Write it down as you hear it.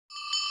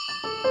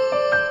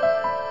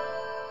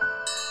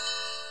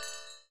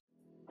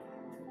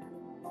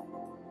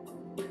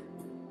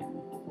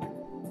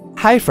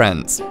Hi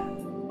friends!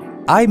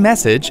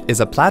 iMessage is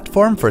a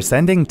platform for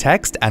sending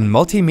text and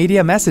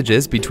multimedia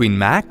messages between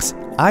Macs,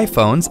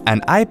 iPhones,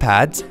 and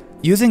iPads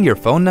using your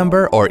phone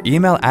number or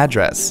email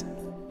address.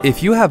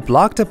 If you have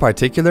blocked a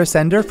particular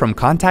sender from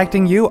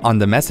contacting you on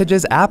the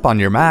Messages app on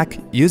your Mac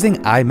using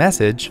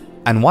iMessage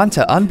and want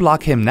to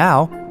unblock him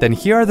now, then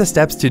here are the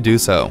steps to do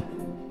so.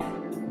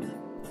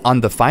 On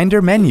the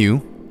Finder menu,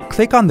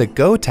 click on the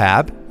Go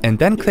tab and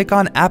then click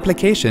on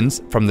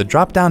Applications from the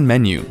drop-down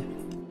menu.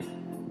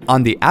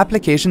 On the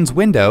Applications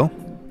window,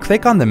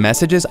 click on the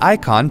Messages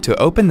icon to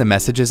open the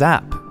Messages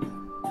app.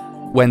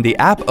 When the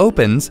app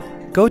opens,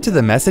 go to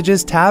the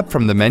Messages tab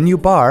from the menu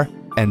bar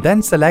and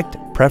then select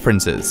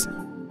Preferences.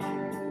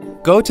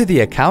 Go to the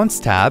Accounts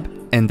tab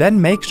and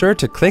then make sure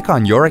to click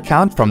on your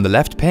account from the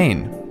left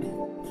pane.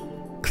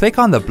 Click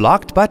on the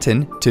Blocked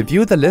button to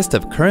view the list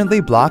of currently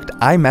blocked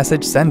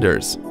iMessage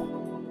senders.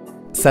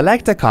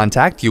 Select a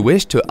contact you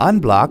wish to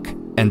unblock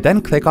and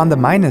then click on the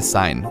minus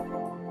sign.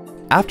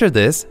 After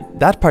this,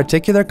 that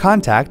particular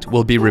contact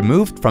will be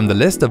removed from the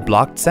list of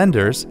blocked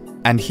senders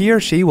and he or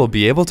she will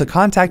be able to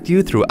contact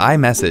you through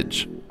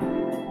iMessage.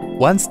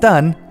 Once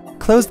done,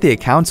 close the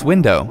Accounts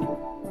window.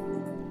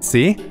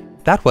 See?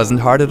 That wasn't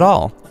hard at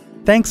all.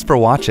 Thanks for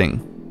watching.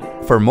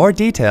 For more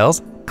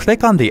details,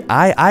 click on the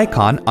eye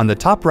icon on the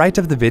top right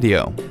of the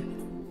video.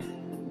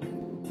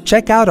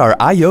 Check out our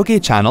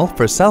iYogi channel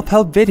for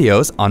self-help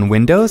videos on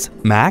Windows,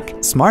 Mac,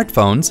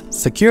 smartphones,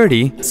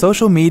 security,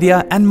 social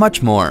media, and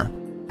much more.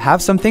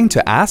 Have something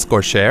to ask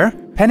or share?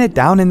 Pen it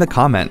down in the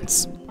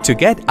comments. To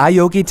get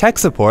iYogi tech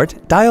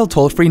support, dial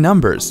toll-free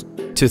numbers.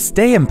 To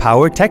stay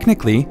empowered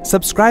technically,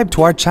 subscribe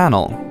to our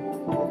channel.